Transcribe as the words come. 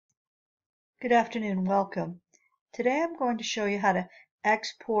Good afternoon, welcome. Today I'm going to show you how to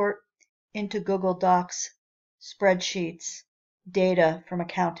export into Google Docs spreadsheets data from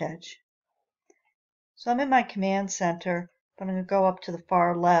AccountEdge. So I'm in my command center, but I'm going to go up to the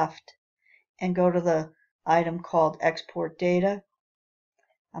far left and go to the item called Export Data.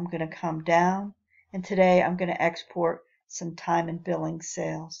 I'm going to come down, and today I'm going to export some time and billing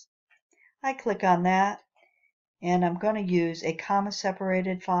sales. I click on that, and I'm going to use a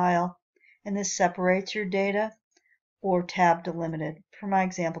comma-separated file, and this separates your data, or tab delimited. For my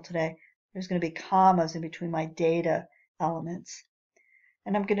example today, there's going to be commas in between my data elements.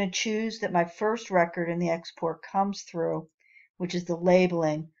 And I'm going to choose that my first record in the export comes through, which is the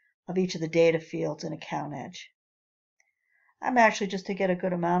labeling of each of the data fields in AccountEdge. I'm actually, just to get a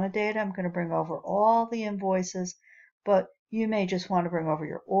good amount of data, I'm going to bring over all the invoices, but you may just want to bring over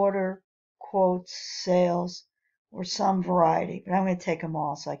your order, quotes, sales, or some variety. But I'm going to take them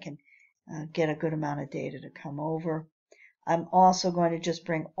all so I can get a good amount of data to come over. I'm also going to just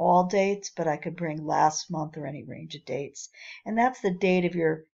bring all dates, but I could bring last month or any range of dates. And that's the date of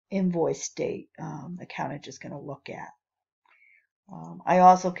your invoice date AccountEdge is going to look at. I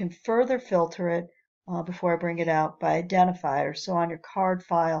also can further filter it before I bring it out by identifiers. So on your card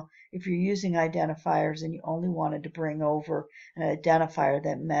file, if you're using identifiers and you only wanted to bring over an identifier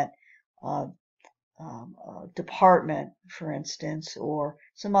that meant a department, for instance, or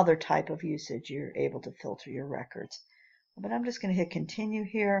some other type of usage, you're able to filter your records. But I'm just going to hit continue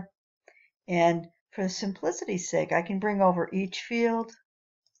here, and for simplicity's sake I can bring over each field.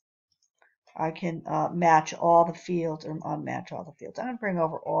 I can match all the fields or unmatch all the fields. I'm going to bring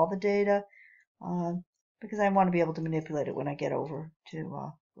over all the data because I want to be able to manipulate it when I get over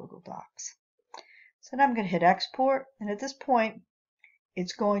to Google Docs. So now I'm going to hit export, and at this point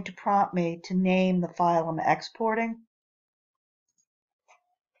it's going to prompt me to name the file I'm exporting,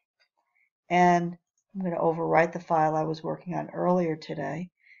 and I'm going to overwrite the file I was working on earlier today,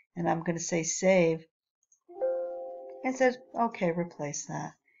 and I'm going to say save. It says, okay, replace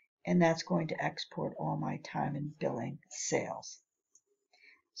that. And that's going to export all my time and billing sales.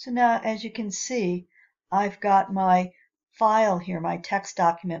 So now, as you can see, I've got my file here, my text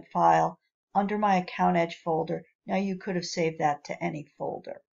document file, under my AccountEdge folder. Now you could have saved that to any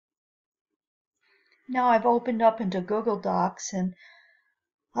folder. Now I've opened up into Google Docs, and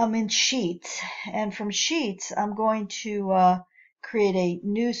I'm in Sheets, and from Sheets I'm going to create a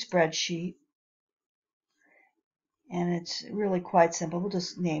new spreadsheet, and it's really quite simple. We'll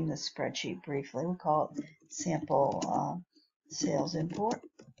just name this spreadsheet briefly. We'll call it Sample Sales Import,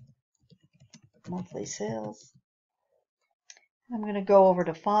 Monthly Sales. I'm going to go over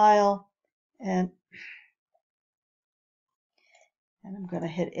to File, and I'm going to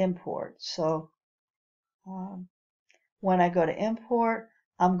hit Import. So when I go to Import,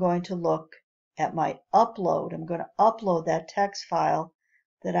 I'm going to look at my upload. I'm going to upload that text file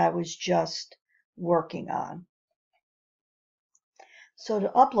that I was just working on. So to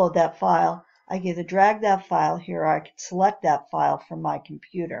upload that file, I can either drag that file here, or I can select that file from my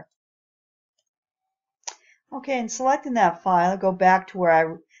computer. Okay, in selecting that file, I go back to where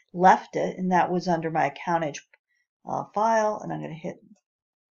I left it, and that was under my AccountEdge file, and I'm going to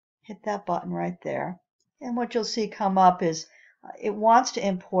hit that button right there. And what you'll see come up is it wants to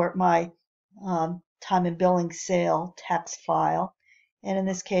import my time and billing sale text file. And in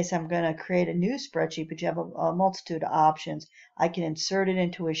this case, I'm going to create a new spreadsheet, but you have a multitude of options. I can insert it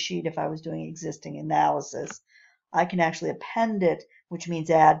into a sheet if I was doing existing analysis. I can actually append it, which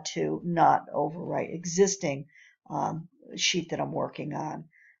means add to, not overwrite, existing sheet that I'm working on.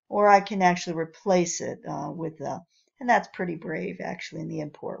 Or I can actually replace it with and that's pretty brave actually in the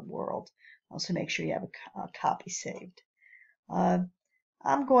import world. Also make sure you have a copy saved.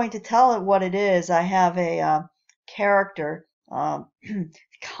 I'm going to tell it what it is. I have a character.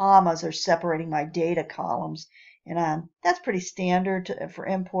 Commas are separating my data columns, and that's pretty standard for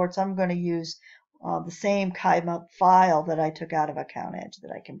imports. I'm going to use the same kind of file that I took out of AccountEdge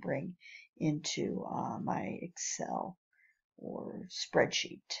that I can bring into my Excel or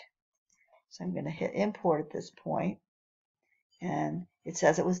spreadsheet. So I'm going to hit import at this point, and it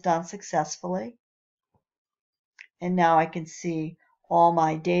says it was done successfully. And now I can see all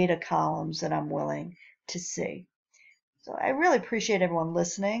my data columns that I'm willing to see. So I really appreciate everyone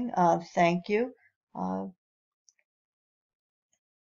listening. Thank you.